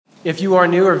If you are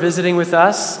new or visiting with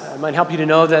us, it might help you to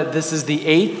know that this is the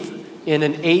 8th in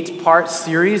an 8-part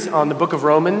series on the book of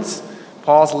Romans,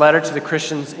 Paul's letter to the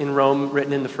Christians in Rome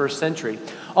written in the first century.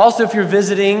 Also, if you're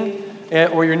visiting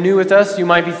or you're new with us, you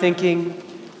might be thinking,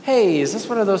 hey, is this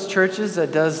one of those churches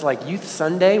that does like Youth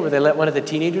Sunday where they let one of the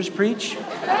teenagers preach?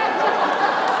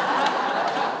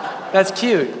 That's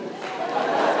cute.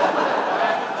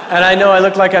 And I know I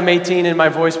look like I'm 18 and my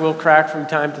voice will crack from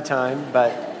time to time,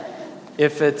 but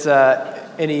if it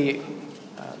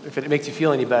makes you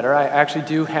feel any better, I actually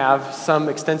do have some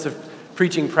extensive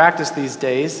preaching practice these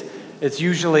days. It's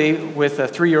usually with a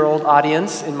 3-year-old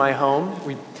audience in my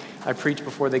home. I preach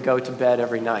before they go to bed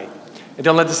every night. And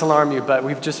don't let this alarm you, but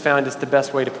we've just found it's the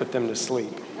best way to put them to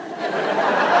sleep.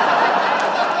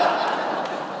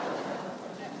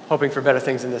 Hoping for better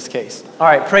things in this case. All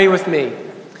right, pray with me.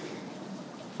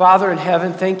 Father in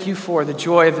heaven, thank you for the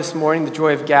joy of this morning, the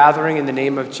joy of gathering in the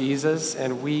name of Jesus,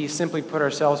 and we simply put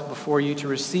ourselves before you to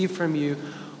receive from you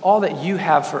all that you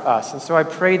have for us. And so I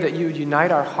pray that you would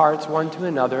unite our hearts one to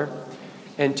another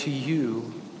and to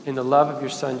you in the love of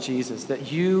your Son, Jesus,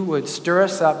 that you would stir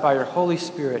us up by your Holy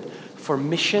Spirit for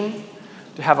mission,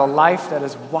 to have a life that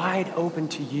is wide open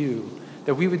to you,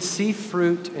 that we would see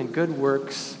fruit and good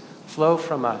works flow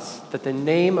from us, that the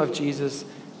name of Jesus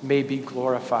may be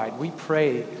glorified. We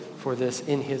pray for this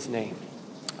in his name.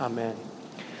 Amen.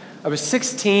 I was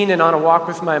 16 and on a walk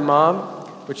with my mom,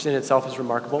 which in itself is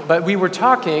remarkable, but we were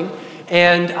talking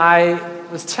and I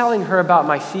was telling her about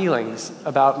my feelings,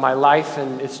 about my life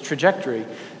and its trajectory.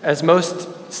 As most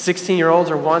 16-year-olds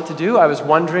are wont to do, I was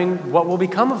wondering what will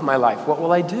become of my life? What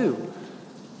will I do?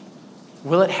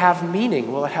 Will it have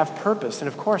meaning? Will it have purpose? And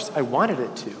of course, I wanted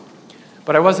it to.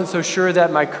 But I wasn't so sure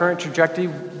that my current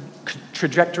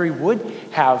trajectory would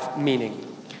have meaning.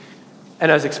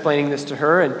 And I was explaining this to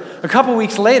her, and a couple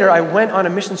weeks later, I went on a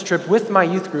missions trip with my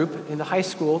youth group in the high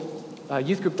school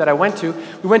youth group that I went to.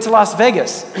 We went to Las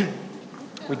Vegas.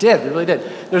 We really did.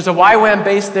 There's a YWAM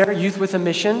base there, Youth with a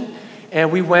Mission,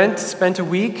 and we went, spent a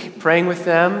week praying with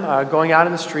them, going out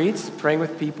in the streets, praying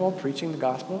with people, preaching the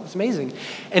gospel. It was amazing.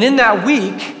 And in that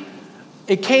week,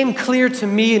 it came clear to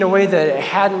me in a way that it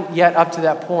hadn't yet up to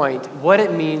that point what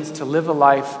it means to live a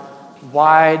life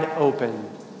wide open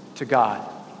to God.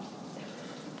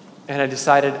 And I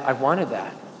decided I wanted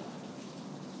that.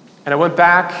 And I went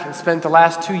back and spent the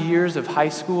last 2 years of high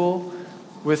school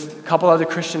with a couple other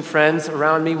Christian friends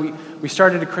around me. We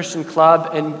started a Christian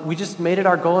club, and we just made it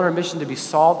our goal and our mission to be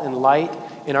salt and light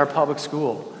in our public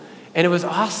school. And it was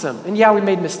awesome. And yeah, we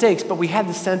made mistakes, but we had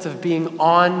the sense of being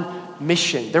on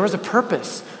mission. There was a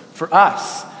purpose for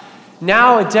us.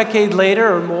 Now, a decade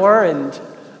later or more, and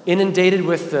inundated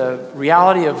with the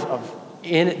reality of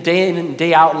day in and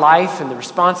day out life and the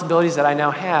responsibilities that I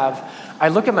now have, I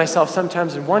look at myself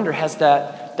sometimes and wonder, has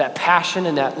that passion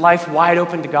and that life wide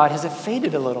open to God, has it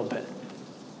faded a little bit?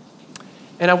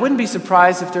 And I wouldn't be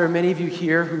surprised if there are many of you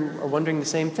here who are wondering the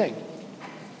same thing.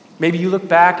 Maybe you look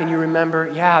back and you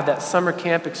remember, that summer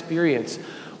camp experience,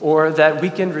 or that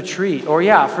weekend retreat, or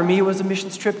for me it was a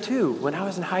missions trip too, when I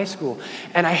was in high school.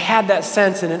 And I had that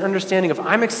sense and an understanding of,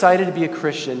 I'm excited to be a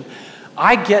Christian.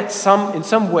 I get in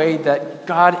some way that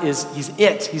God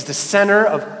He's the center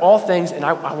of all things, and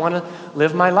I want to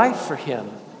live my life for him.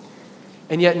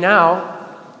 And yet now,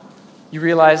 you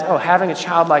realize, having a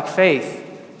childlike faith,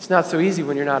 it's not so easy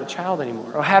when you're not a child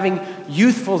anymore. Or having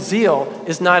youthful zeal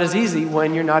is not as easy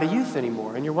when you're not a youth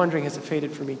anymore. And you're wondering, has it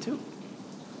faded for me too?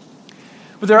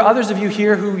 But there are others of you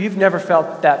here who you've never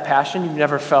felt that passion. You've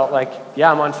never felt like,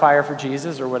 I'm on fire for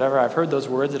Jesus or whatever. I've heard those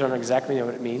words. I don't exactly know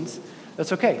what it means.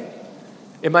 That's okay.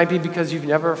 It might be because you've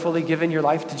never fully given your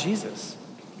life to Jesus.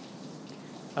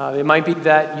 It might be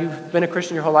that you've been a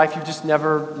Christian your whole life. You've just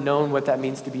never known what that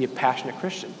means to be a passionate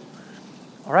Christian.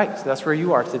 All right, so that's where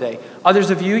you are today. Others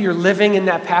of you, you're living in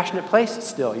that passionate place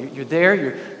still. You're there.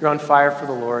 You're on fire for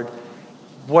the Lord.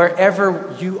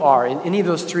 Wherever you are, in any of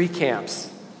those 3 camps,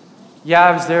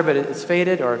 I was there, but it's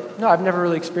faded, or no, I've never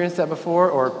really experienced that before,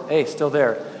 or hey, still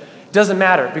there. It doesn't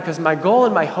matter, because my goal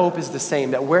and my hope is the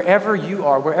same, that wherever you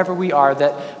are, wherever we are,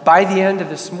 that by the end of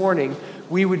this morning,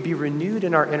 we would be renewed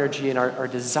in our energy and our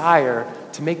desire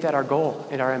to make that our goal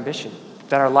and our ambition,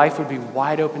 that our life would be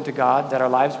wide open to God, that our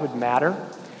lives would matter.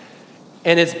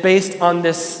 And it's based on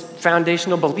this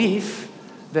foundational belief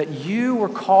that you were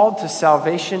called to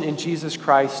salvation in Jesus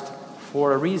Christ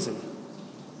for a reason.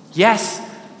 Yes,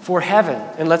 for heaven.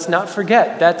 And let's not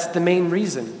forget, that's the main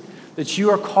reason. That you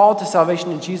are called to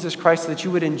salvation in Jesus Christ so that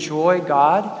you would enjoy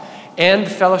God and the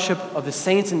fellowship of the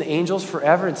saints and the angels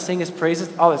forever and sing his praises.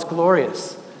 Oh, that's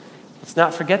glorious. Let's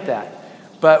not forget that.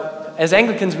 But As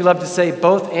Anglicans, we love to say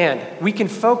both and. We can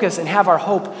focus and have our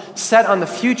hope set on the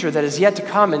future that is yet to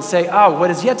come and say,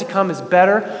 what is yet to come is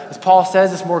better. As Paul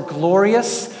says, it's more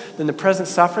glorious than the present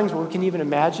sufferings, what we can even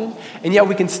imagine. And yet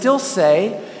we can still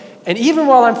say, and even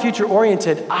while I'm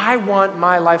future-oriented, I want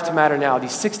my life to matter now.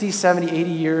 These 60, 70,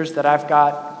 80 years that I've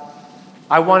got,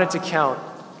 I want it to count.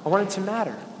 I want it to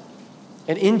matter.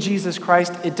 And in Jesus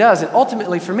Christ, it does. And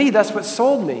ultimately, for me, that's what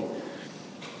sold me.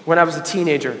 When I was a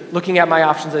teenager, looking at my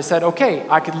options, I said, okay,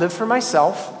 I could live for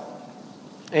myself,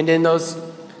 and in those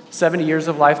 70 years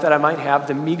of life that I might have,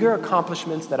 the meager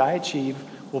accomplishments that I achieve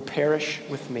will perish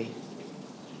with me.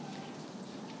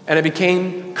 And it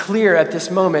became clear at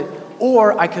this moment,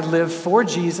 or I could live for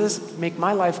Jesus, make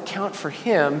my life count for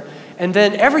him, and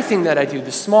then everything that I do,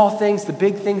 the small things, the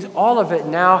big things, all of it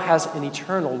now has an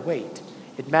eternal weight.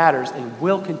 It matters and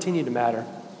will continue to matter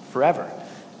forever.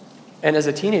 And as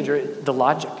a teenager, the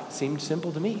logic seemed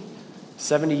simple to me.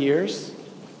 70 years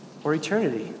or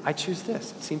eternity. I choose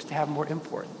this. It seems to have more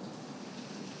import.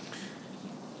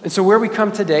 And so where we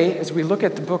come today, as we look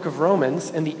at the book of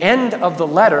Romans, and the end of the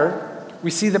letter,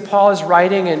 we see that Paul is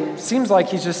writing, and it seems like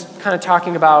he's just kind of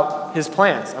talking about his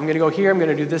plans. I'm going to go here, I'm going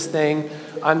to do this thing,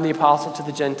 I'm the apostle to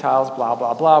the Gentiles, blah,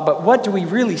 blah, blah. But what do we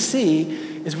really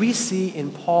see is we see in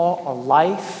Paul a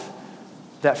life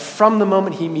that from the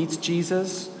moment he meets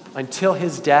Jesus until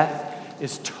his death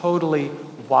is totally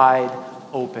wide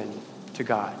open to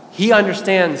God. He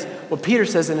understands what Peter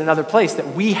says in another place,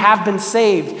 that we have been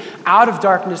saved out of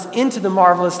darkness into the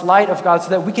marvelous light of God so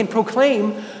that we can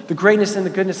proclaim the greatness and the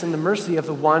goodness and the mercy of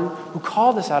the one who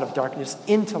called us out of darkness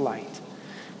into light.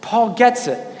 Paul gets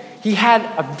it. He had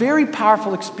a very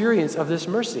powerful experience of this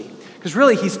mercy, because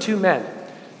really he's two men.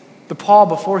 The Paul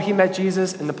before he met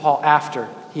Jesus and the Paul after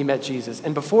he met Jesus.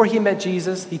 And before he met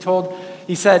Jesus,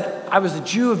 he said, I was a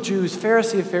Jew of Jews,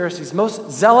 Pharisee of Pharisees, most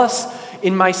zealous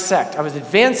in my sect. I was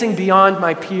advancing beyond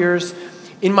my peers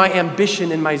in my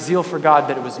ambition and my zeal for God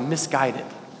that it was misguided.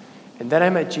 And then I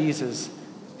met Jesus,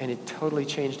 and it totally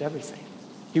changed everything.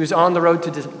 He was on the road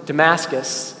to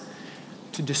Damascus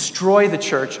to destroy the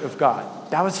church of God.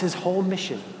 That was his whole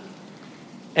mission.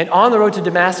 And on the road to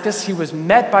Damascus, he was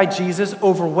met by Jesus,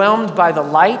 overwhelmed by the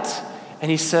light, and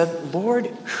he said, Lord,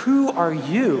 who are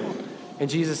you? And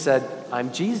Jesus said,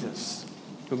 I'm Jesus,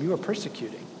 whom you are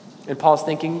persecuting. And Paul's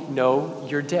thinking, no,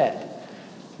 you're dead.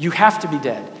 You have to be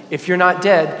dead. If you're not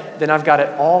dead, then I've got it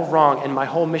all wrong, and my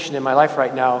whole mission in my life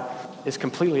right now is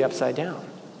completely upside down.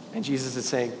 And Jesus is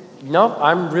saying, no,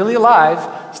 I'm really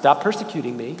alive. Stop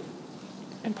persecuting me.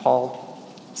 And Paul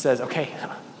says, okay,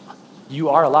 you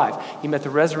are alive. He met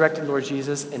the resurrected Lord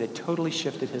Jesus, and it totally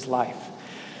shifted his life.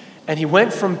 And he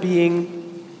went from being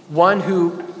one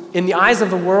who, in the eyes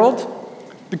of the world,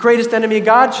 the greatest enemy of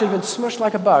God should have been smushed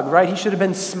like a bug, right? He should have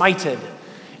been smited.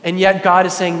 And yet God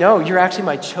is saying, no, you're actually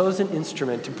my chosen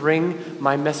instrument to bring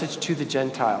my message to the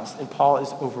Gentiles. And Paul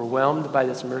is overwhelmed by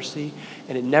this mercy,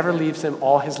 and it never leaves him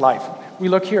all his life. We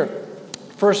look here.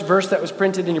 First verse that was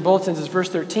printed in your bulletins is verse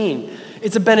 13.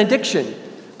 It's a benediction,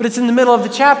 but it's in the middle of the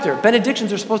chapter.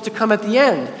 Benedictions are supposed to come at the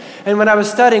end. And when I was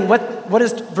studying what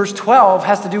does verse 12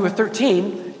 has to do with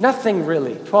 13, nothing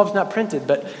really. 12 is not printed,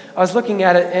 but I was looking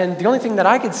at it, and the only thing that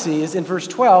I could see is in verse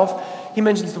 12, he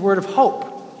mentions the word of hope.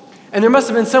 And there must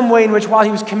have been some way in which while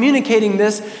he was communicating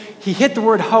this, he hit the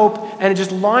word hope, and it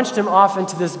just launched him off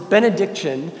into this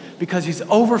benediction because he's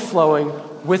overflowing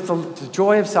with the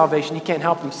joy of salvation. He can't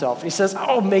help himself. And he says,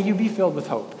 oh, may you be filled with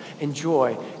hope and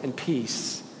joy and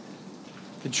peace.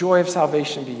 The joy of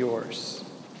salvation be yours.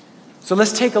 So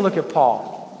let's take a look at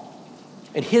Paul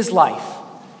and his life.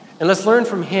 And let's learn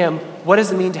from him, what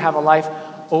does it mean to have a life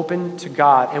open to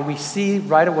God? And we see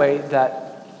right away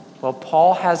that, well,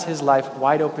 Paul has his life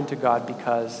wide open to God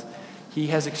because he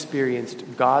has experienced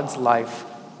God's life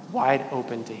wide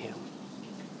open to him.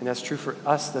 And that's true for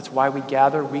us. That's why we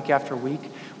gather week after week.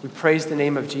 We praise the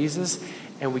name of Jesus,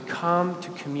 and we come to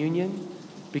communion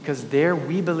because there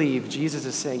we believe Jesus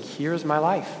is saying, here's my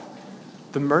life.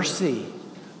 The mercy,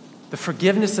 the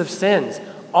forgiveness of sins,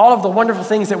 all of the wonderful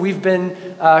things that we've been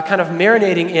kind of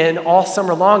marinating in all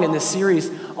summer long in this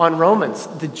series on Romans.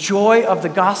 The joy of the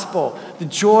gospel, the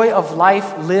joy of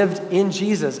life lived in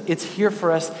Jesus. It's here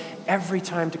for us every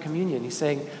time to communion. He's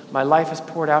saying, my life is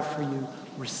poured out for you.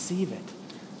 Receive it.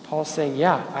 Paul's saying,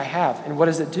 yeah, I have. And what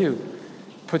does it do?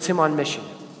 Puts him on mission.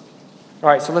 All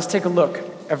right, so let's take a look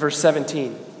at verse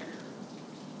 17.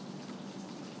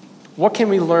 What can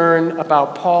we learn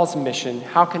about Paul's mission?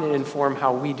 How can it inform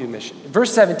how we do mission? In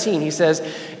verse 17, he says,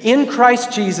 in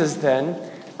Christ Jesus, then,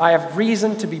 I have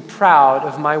reason to be proud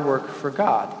of my work for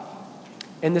God.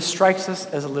 And this strikes us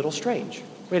as a little strange.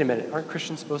 Wait a minute, aren't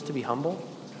Christians supposed to be humble?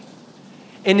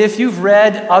 And if you've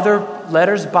read other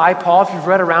letters by Paul, if you've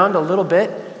read around a little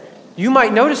bit, you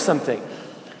might notice something.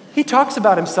 He talks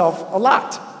about himself a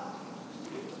lot.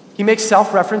 He makes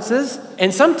self-references,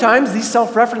 and sometimes these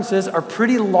self-references are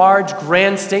pretty large,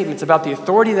 grand statements about the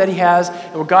authority that he has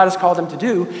and what God has called him to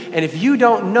do. And if you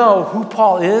don't know who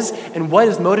Paul is and what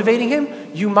is motivating him,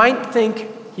 you might think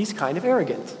he's kind of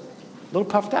arrogant, a little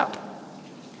puffed out.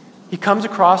 He comes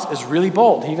across as really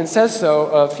bold. He even says so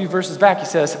a few verses back. He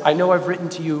says, I know I've written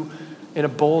to you in a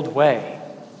bold way.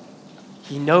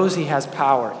 He knows he has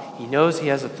power. He knows he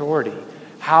has authority.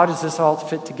 How does this all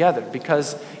fit together?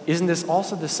 Because isn't this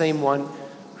also the same one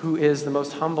who is the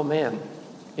most humble man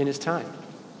in his time?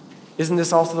 Isn't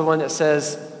this also the one that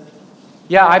says,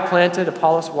 yeah, I planted,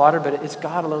 Apollos watered, but it's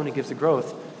God alone who gives the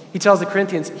growth? He tells the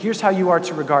Corinthians, here's how you are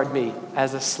to regard me,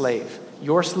 as a slave.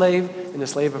 Your slave and the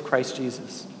slave of Christ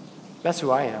Jesus. That's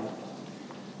who I am.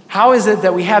 How is it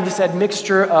that we have this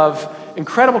admixture of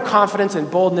incredible confidence and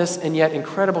boldness and yet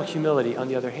incredible humility on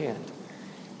the other hand?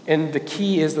 And the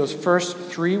key is those first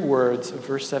three words of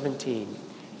verse 17.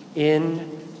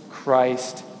 In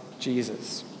Christ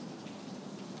Jesus.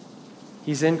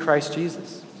 He's in Christ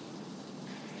Jesus.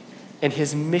 And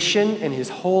his mission and his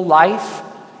whole life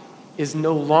is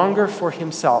no longer for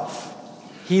himself.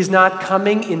 He's not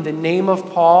coming in the name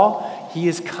of Paul. He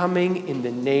is coming in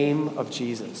the name of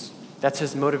Jesus. That's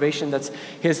his motivation. That's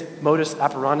his modus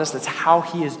operandi. That's how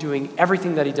he is doing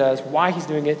everything that he does, why he's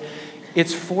doing it.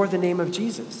 It's for the name of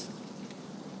Jesus.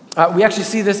 We actually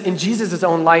see this in Jesus'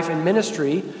 own life and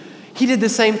ministry. He did the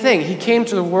same thing. He came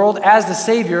to the world as the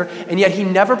Savior, and yet he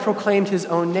never proclaimed his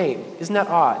own name. Isn't that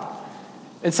odd?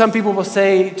 And some people will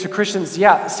say to Christians,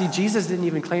 yeah, see, Jesus didn't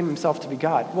even claim himself to be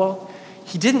God. Well,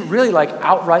 he didn't really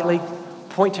outrightly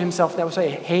point to himself that would say,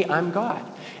 hey, I'm God.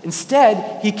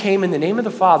 Instead, he came in the name of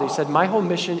the Father. He said, my whole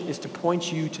mission is to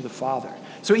point you to the Father.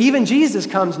 So even Jesus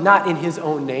comes not in his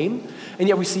own name, and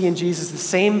yet we see in Jesus the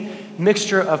same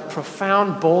mixture of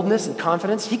profound boldness and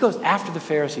confidence. He goes after the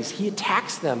Pharisees. He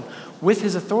attacks them with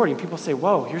his authority. And people say,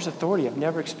 whoa, here's authority I've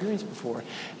never experienced before.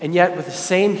 And yet with the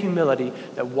same humility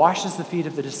that washes the feet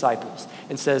of the disciples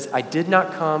and says, I did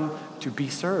not come to be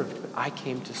served, but I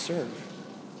came to serve.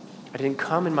 I didn't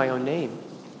come in my own name.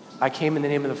 I came in the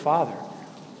name of the Father.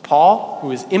 Paul,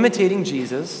 who is imitating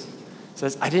Jesus,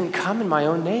 says, I didn't come in my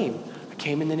own name. I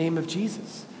came in the name of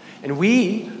Jesus. And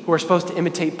we, who are supposed to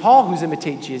imitate Paul, who's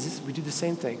imitate Jesus, we do the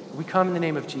same thing. We come in the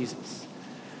name of Jesus.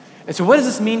 And so what does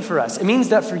this mean for us? It means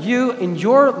that for you, in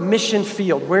your mission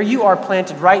field, where you are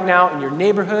planted right now, in your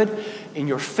neighborhood, in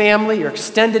your family, your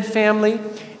extended family,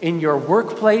 in your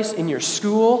workplace, in your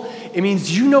school, it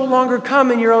means you no longer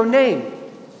come in your own name.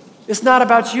 It's not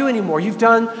about you anymore. You've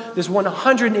done this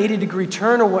 180-degree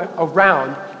turn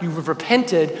around. You've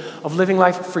repented of living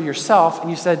life for yourself,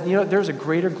 and you said, there's a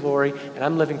greater glory, and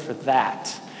I'm living for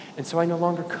that. And so I no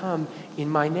longer come in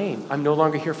my name. I'm no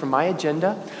longer here for my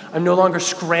agenda. I'm no longer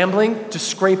scrambling to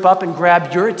scrape up and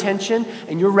grab your attention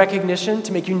and your recognition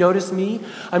to make you notice me.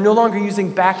 I'm no longer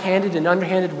using backhanded and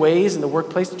underhanded ways in the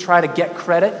workplace to try to get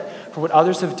credit for what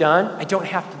others have done. I don't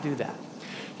have to do that.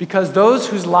 Because those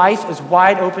whose life is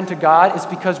wide open to God is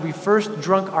because we first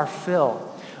drunk our fill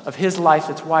of his life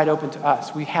that's wide open to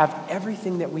us. We have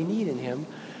everything that we need in him,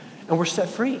 and we're set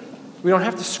free. We don't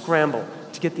have to scramble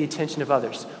to get the attention of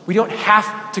others. We don't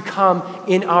have to come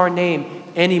in our name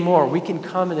anymore. We can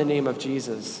come in the name of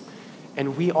Jesus,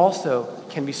 and we also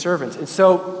can be servants. And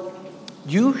so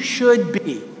you should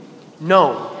be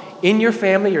known in your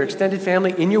family, your extended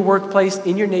family, in your workplace,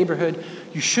 in your neighborhood.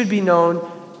 You should be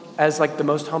known as the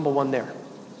most humble one there.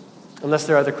 Unless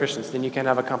there are other Christians, then you can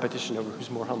have a competition over who's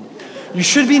more humble. You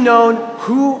should be known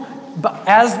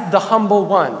as the humble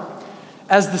one,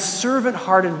 as the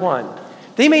servant-hearted one.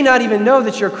 They may not even know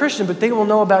that you're a Christian, but they will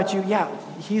know about you, yeah,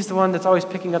 he's the one that's always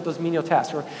picking up those menial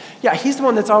tasks. Or, yeah, he's the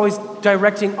one that's always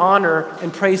directing honor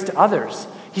and praise to others.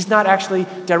 He's not actually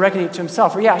directing it to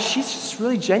himself. Or, yeah, she's just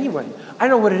really genuine. I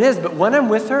don't know what it is, but when I'm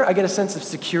with her, I get a sense of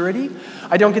security.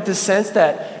 I don't get the sense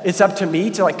that it's up to me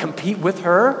to compete with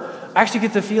her. I actually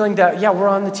get the feeling that, yeah, we're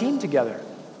on the team together.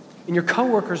 And your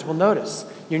coworkers will notice.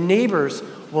 Your neighbors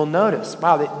will notice.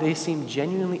 Wow, they seem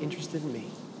genuinely interested in me.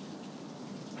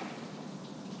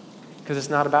 Because it's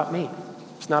not about me.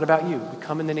 It's not about you. We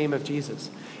come in the name of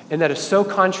Jesus. And that is so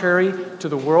contrary to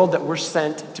the world that we're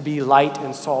sent to be light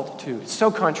and salt to. It's so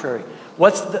contrary.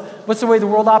 What's the way the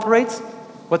world operates?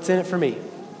 What's in it for me?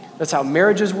 That's how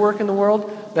marriages work in the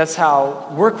world. That's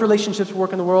how work relationships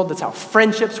work in the world. That's how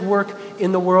friendships work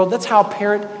in the world. That's how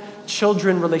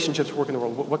parent-children relationships work in the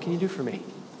world. What can you do for me?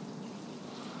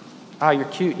 You're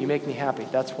cute. You make me happy.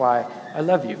 That's why I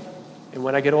love you. And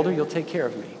when I get older, you'll take care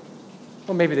of me.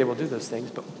 Well, maybe they will do those things,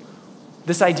 but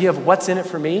this idea of what's in it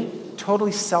for me,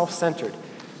 totally self-centered.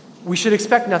 We should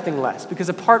expect nothing less, because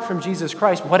apart from Jesus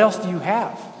Christ, what else do you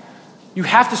have? You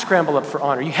have to scramble up for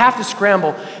honor. You have to scramble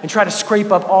and try to scrape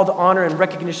up all the honor and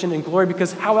recognition and glory,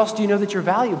 because how else do you know that you're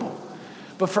valuable?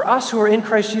 But for us who are in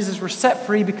Christ Jesus, we're set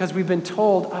free because we've been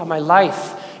told, my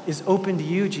life is open to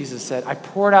you, Jesus said. I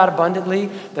poured out abundantly.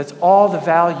 That's all the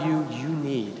value you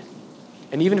need.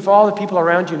 And even if all the people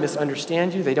around you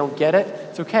misunderstand you, they don't get it,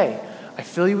 it's okay. I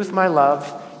fill you with my love.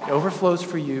 It overflows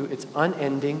for you. It's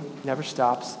unending, never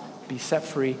stops. Be set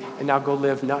free, and now go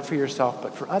live not for yourself,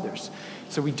 but for others.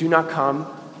 So we do not come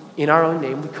in our own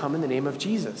name. We come in the name of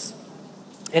Jesus.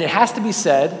 And it has to be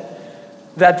said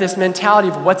that this mentality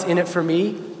of what's in it for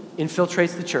me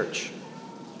infiltrates the church.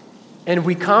 And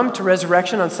we come to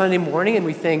resurrection on Sunday morning and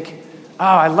we think,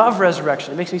 I love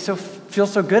resurrection. It makes me feel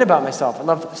so good about myself. I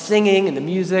love the singing and the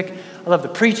music. I love the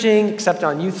preaching, except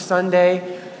on Youth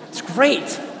Sunday. It's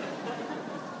great.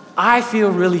 I feel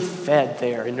really fed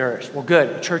there and nourished. Well,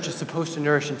 good. The church is supposed to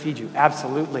nourish and feed you.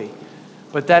 Absolutely.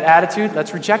 But that attitude,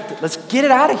 let's reject it. Let's get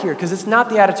it out of here, because it's not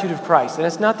the attitude of Christ, and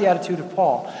it's not the attitude of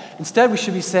Paul. Instead, we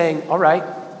should be saying, all right,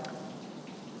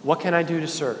 what can I do to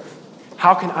serve?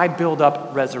 How can I build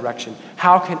up resurrection?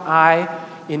 How can I,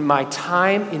 in my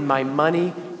time, in my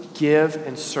money, give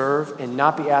and serve and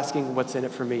not be asking what's in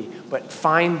it for me, but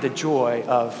find the joy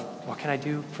of what can I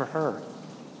do for her?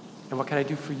 And what can I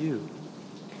do for you?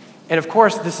 And of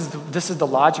course, this is the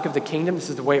logic of the kingdom. This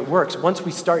is the way it works. Once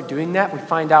we start doing that, we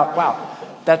find out, wow,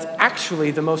 that's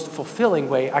actually the most fulfilling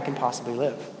way I can possibly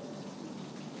live.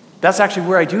 That's actually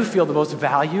where I do feel the most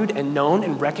valued and known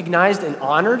and recognized and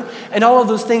honored. And all of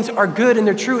those things are good and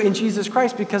they're true in Jesus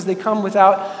Christ, because they come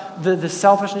without the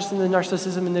selfishness and the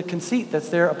narcissism and the conceit that's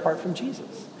there apart from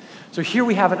Jesus. So here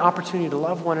we have an opportunity to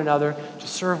love one another, to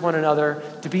serve one another,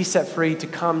 to be set free, to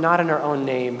come not in our own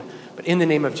name, but in the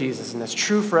name of Jesus. And that's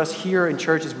true for us here in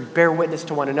church as we bear witness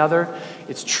to one another.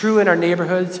 It's true in our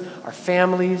neighborhoods, our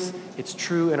families. It's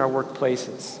true in our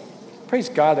workplaces. Praise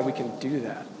God that we can do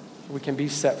that. We can be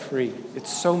set free.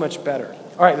 It's so much better.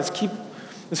 All right, let's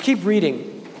keep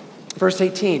reading. Verse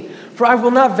 18. For I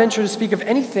will not venture to speak of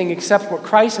anything except what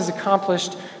Christ has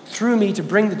accomplished through me to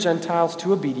bring the Gentiles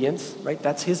to obedience. Right?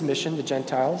 That's his mission, the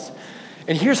Gentiles.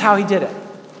 And here's how he did it.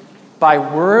 By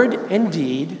word and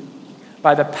deed,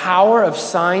 by the power of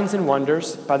signs and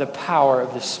wonders, by the power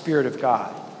of the Spirit of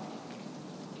God.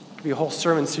 It could be a whole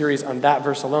sermon series on that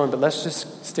verse alone, but let's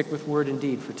just stick with word and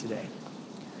deed for today.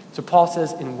 So Paul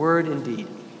says, in word and deed.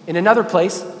 In another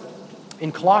place,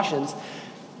 in Colossians,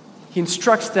 he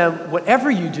instructs them, whatever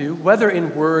you do, whether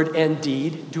in word and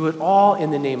deed, do it all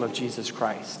in the name of Jesus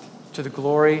Christ, to the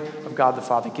glory of God the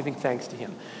Father, giving thanks to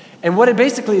him. And what it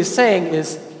basically is saying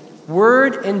is,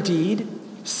 word and deed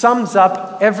sums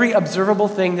up every observable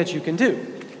thing that you can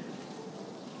do.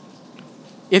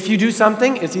 If you do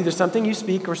something, it's either something you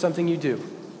speak or something you do.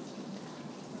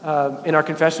 In our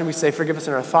confession, we say, forgive us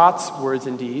in our thoughts, words,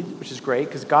 and deed, which is great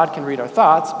because God can read our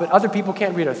thoughts, but other people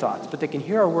can't read our thoughts, but they can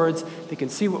hear our words, they can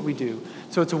see what we do.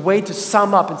 So it's a way to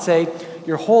sum up and say,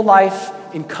 your whole life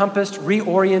encompassed,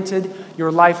 reoriented,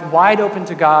 your life wide open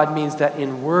to God means that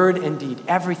in word and deed,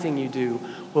 everything you do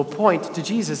will point to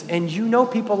Jesus. And you know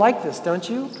people like this, don't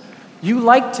you? You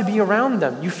like to be around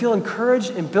them. You feel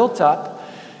encouraged and built up.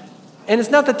 And it's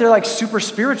not that they're like super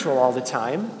spiritual all the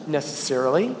time,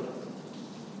 necessarily.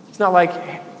 It's not like,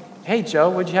 hey, Joe,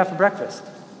 what'd you have for breakfast?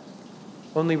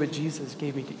 Only what Jesus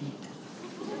gave me to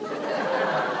eat.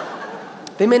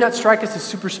 They may not strike us as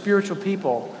super spiritual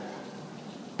people,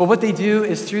 but what they do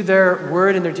is through their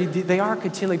word and their deed, they are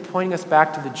continually pointing us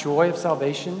back to the joy of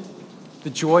salvation, the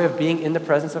joy of being in the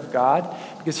presence of God.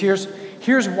 Because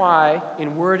here's why,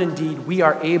 in word and deed, we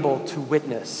are able to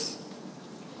witness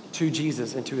to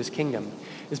Jesus and to his kingdom.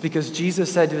 It's because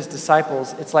Jesus said to his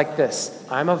disciples, it's like this,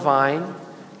 I'm a vine,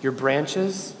 your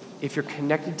branches, if you're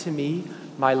connected to me,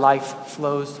 my life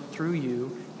flows through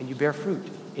you and you bear fruit.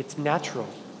 It's natural.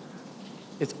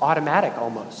 It's automatic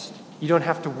almost. You don't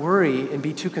have to worry and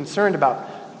be too concerned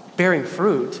about bearing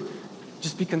fruit.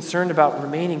 Just be concerned about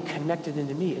remaining connected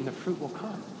into me and the fruit will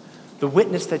come. The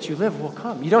witness that you live will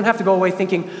come. You don't have to go away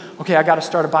thinking, okay, I got to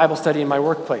start a Bible study in my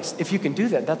workplace. If you can do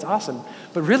that, that's awesome.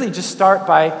 But really just start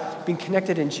by being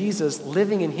connected in Jesus,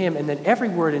 living in him, and then every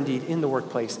word and deed in the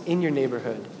workplace, in your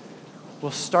neighborhood, will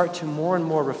start to more and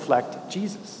more reflect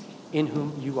Jesus, in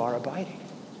whom you are abiding.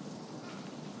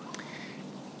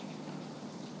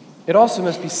 It also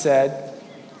must be said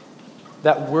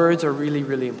that words are really,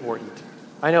 really important.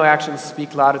 I know actions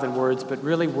speak louder than words, but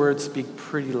really words speak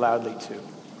pretty loudly too.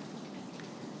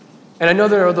 And I know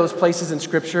there are those places in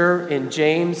Scripture, in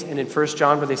James and in 1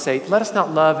 John, where they say, let us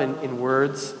not love in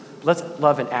words, let's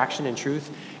love in action and truth.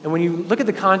 And when you look at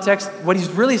the context, what he's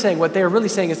really saying, what they are really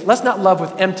saying is, let's not love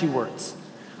with empty words.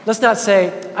 Let's not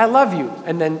say, I love you,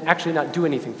 and then actually not do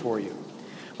anything for you.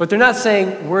 But they're not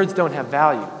saying words don't have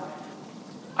value.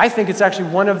 I think it's actually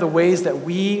one of the ways that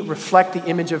we reflect the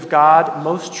image of God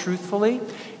most truthfully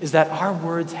is that our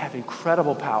words have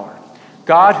incredible power.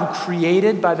 God, who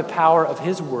created by the power of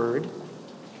his word,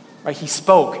 right? He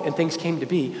spoke and things came to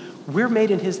be. We're made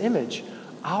in his image.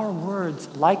 Our words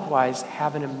likewise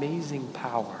have an amazing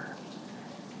power.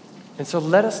 And so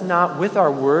let us not, with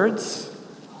our words,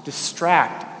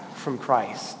 distract from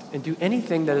Christ and do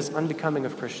anything that is unbecoming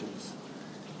of Christians.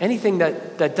 Anything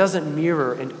that doesn't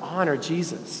mirror and honor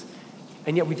Jesus.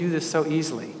 And yet we do this so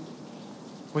easily.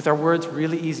 With our words,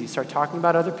 really easy. Start talking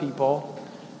about other people,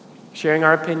 sharing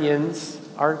our opinions,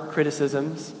 our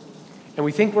criticisms, and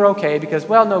we think we're okay because,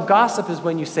 well, no, gossip is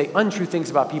when you say untrue things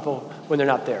about people when they're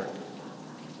not there.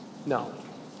 No.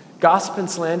 Gossip and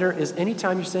slander is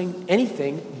anytime you're saying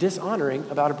anything dishonoring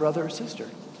about a brother or sister.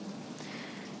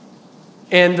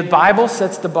 And the Bible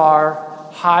sets the bar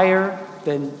higher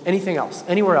than anything else,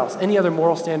 anywhere else, any other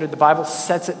moral standard. The Bible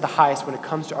sets it the highest when it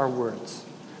comes to our words.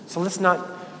 So let's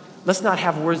not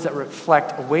have words that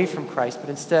reflect away from Christ, but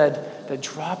instead that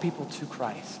draw people to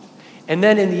Christ. And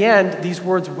then in the end, these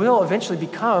words will eventually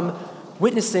become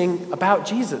witnessing about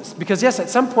Jesus. Because yes, at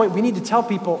some point we need to tell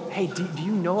people, hey, do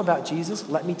you know about Jesus?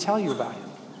 Let me tell you about him.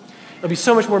 It'll be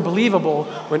so much more believable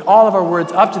when all of our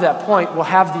words up to that point will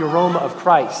have the aroma of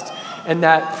Christ and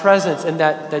that presence and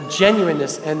that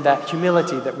genuineness and that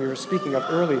humility that we were speaking of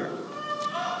earlier.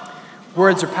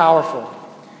 Words are powerful.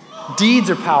 Deeds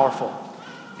are powerful.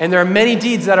 And there are many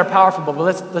deeds that are powerful, but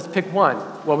let's pick one.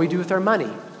 What we do with our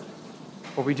money.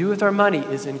 What we do with our money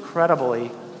is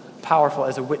incredibly powerful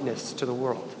as a witness to the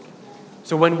world.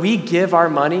 So when we give our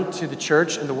money to the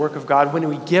church and the work of God, when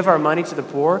we give our money to the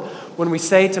poor, when we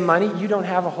say to money, you don't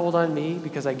have a hold on me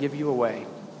because I give you away,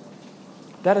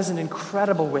 that is an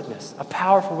incredible witness, a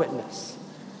powerful witness.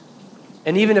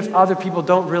 And even if other people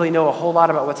don't really know a whole lot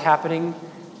about what's happening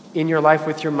in your life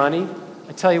with your money,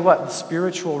 I tell you what, the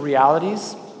spiritual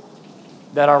realities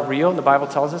that are real, and the Bible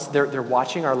tells us, they're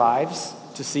watching our lives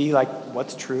to see like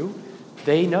what's true,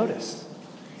 they notice.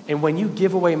 And when you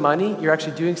give away money, you're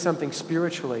actually doing something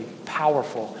spiritually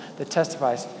powerful that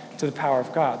testifies to the power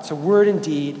of God. So word and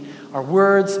deed, our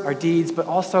words, our deeds, but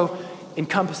also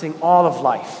encompassing all of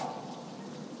life.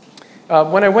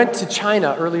 When I went to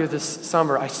China earlier this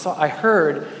summer, I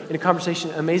heard in a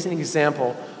conversation an amazing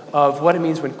example of what it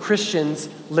means when Christians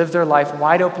live their life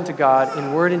wide open to God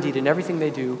in word and deed in everything they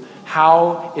do,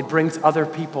 how it brings other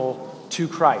people to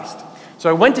Christ. So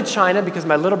I went to China because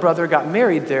my little brother got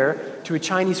married there to a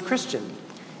Chinese Christian.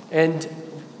 And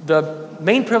the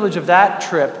main privilege of that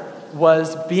trip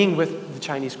was being with the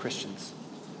Chinese Christians.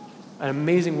 An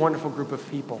amazing, wonderful group of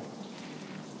people.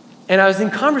 And I was in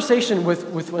conversation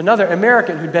with another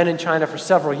American who'd been in China for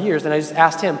several years, and I just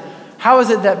asked him, how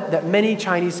is it that many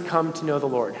Chinese come to know the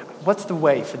Lord? What's the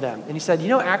way for them? And he said,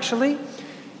 actually,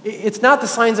 it's not the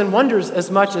signs and wonders as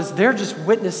much as they're just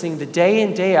witnessing the day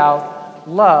in, day out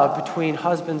love between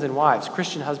husbands and wives,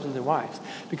 Christian husbands and wives.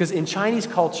 Because in Chinese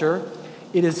culture,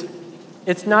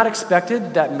 it's not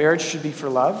expected that marriage should be for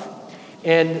love.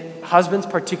 And husbands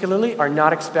particularly are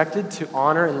not expected to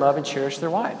honor and love and cherish their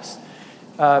wives.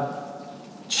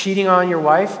 Cheating on your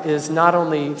wife is not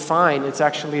only fine, it's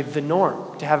actually the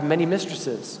norm. To have many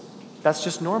mistresses, that's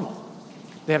just normal.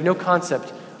 They have no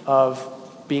concept of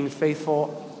being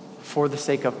faithful for the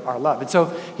sake of our love. And so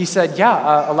he said,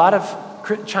 a lot of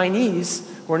Chinese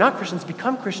who are not Christians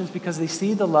become Christians because they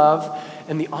see the love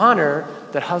and the honor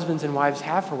that husbands and wives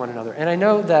have for one another. And I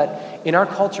know that in our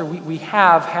culture, we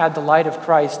have had the light of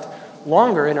Christ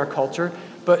longer in our culture,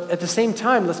 but at the same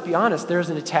time, let's be honest, there's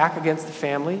an attack against the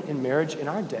family and marriage in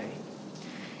our day.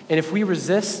 And if we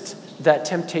resist that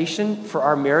temptation for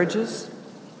our marriages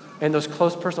and those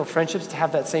close personal friendships to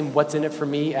have that same what's in it for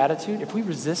me attitude, if we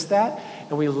resist that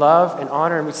and we love and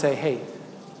honor and we say, hey,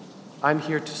 I'm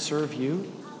here to serve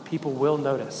you, people will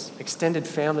notice. Extended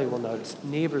family will notice.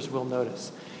 Neighbors will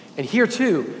notice. And here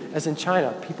too, as in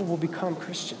China, people will become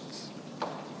Christians.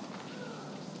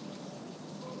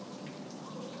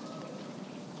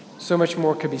 So much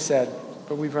more could be said,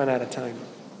 but we've run out of time.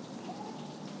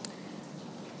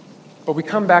 But we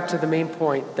come back to the main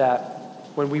point that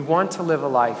when we want to live a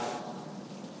life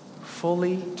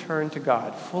fully turned to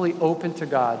God, fully open to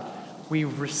God, we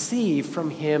receive from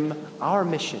him our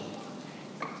mission.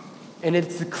 And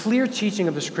it's the clear teaching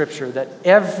of the Scripture that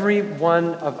every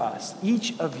one of us,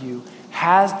 each of you,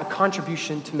 has a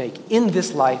contribution to make in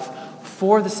this life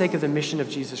for the sake of the mission of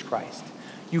Jesus Christ.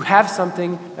 You have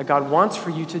something that God wants for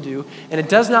you to do, and it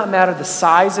does not matter the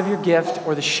size of your gift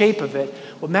or the shape of it.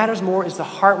 What matters more is the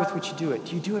heart with which you do it.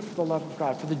 Do you do it for the love of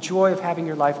God, for the joy of having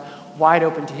your life wide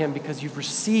open to him because you've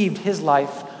received his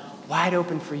life wide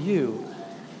open for you?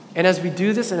 And as we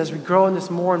do this and as we grow in this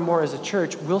more and more as a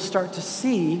church, we'll start to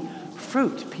see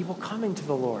fruit, people coming to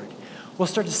the Lord. We'll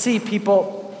start to see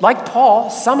people like Paul,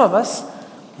 some of us,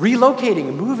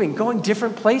 relocating, moving, going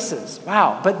different places.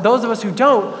 Wow. But those of us who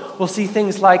don't will see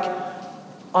things like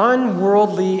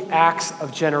unworldly acts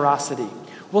of generosity.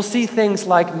 We'll see things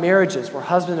like marriages where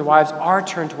husbands and wives are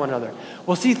turned to one another.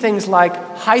 We'll see things like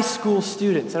high school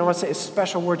students, and I want to say a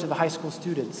special word to the high school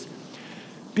students,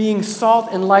 being salt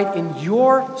and light in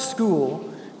your school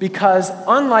because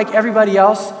unlike everybody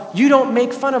else, you don't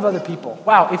make fun of other people.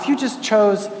 Wow, if you just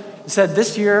said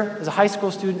this year as a high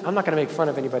school student, I'm not going to make fun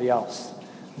of anybody else.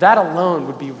 That alone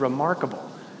would be remarkable.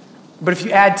 But if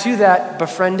you add to that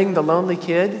befriending the lonely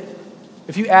kid,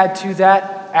 if you add to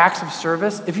that acts of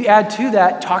service, if you add to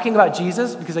that talking about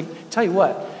Jesus, because I tell you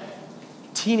what,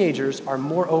 teenagers are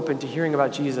more open to hearing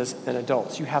about Jesus than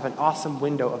adults. You have an awesome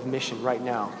window of mission right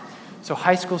now. So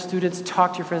high school students,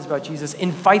 talk to your friends about Jesus,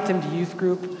 invite them to youth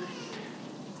group.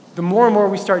 The more and more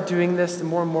we start doing this, the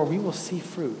more and more we will see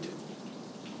fruit.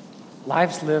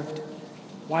 Lives lived,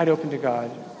 wide open to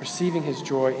God, receiving his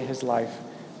joy in his life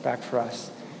back for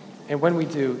us. And when we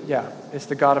do, it's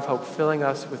the God of hope filling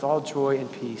us with all joy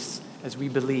and peace as we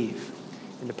believe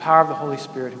in the power of the Holy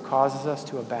Spirit who causes us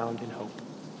to abound in hope.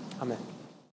 Amen.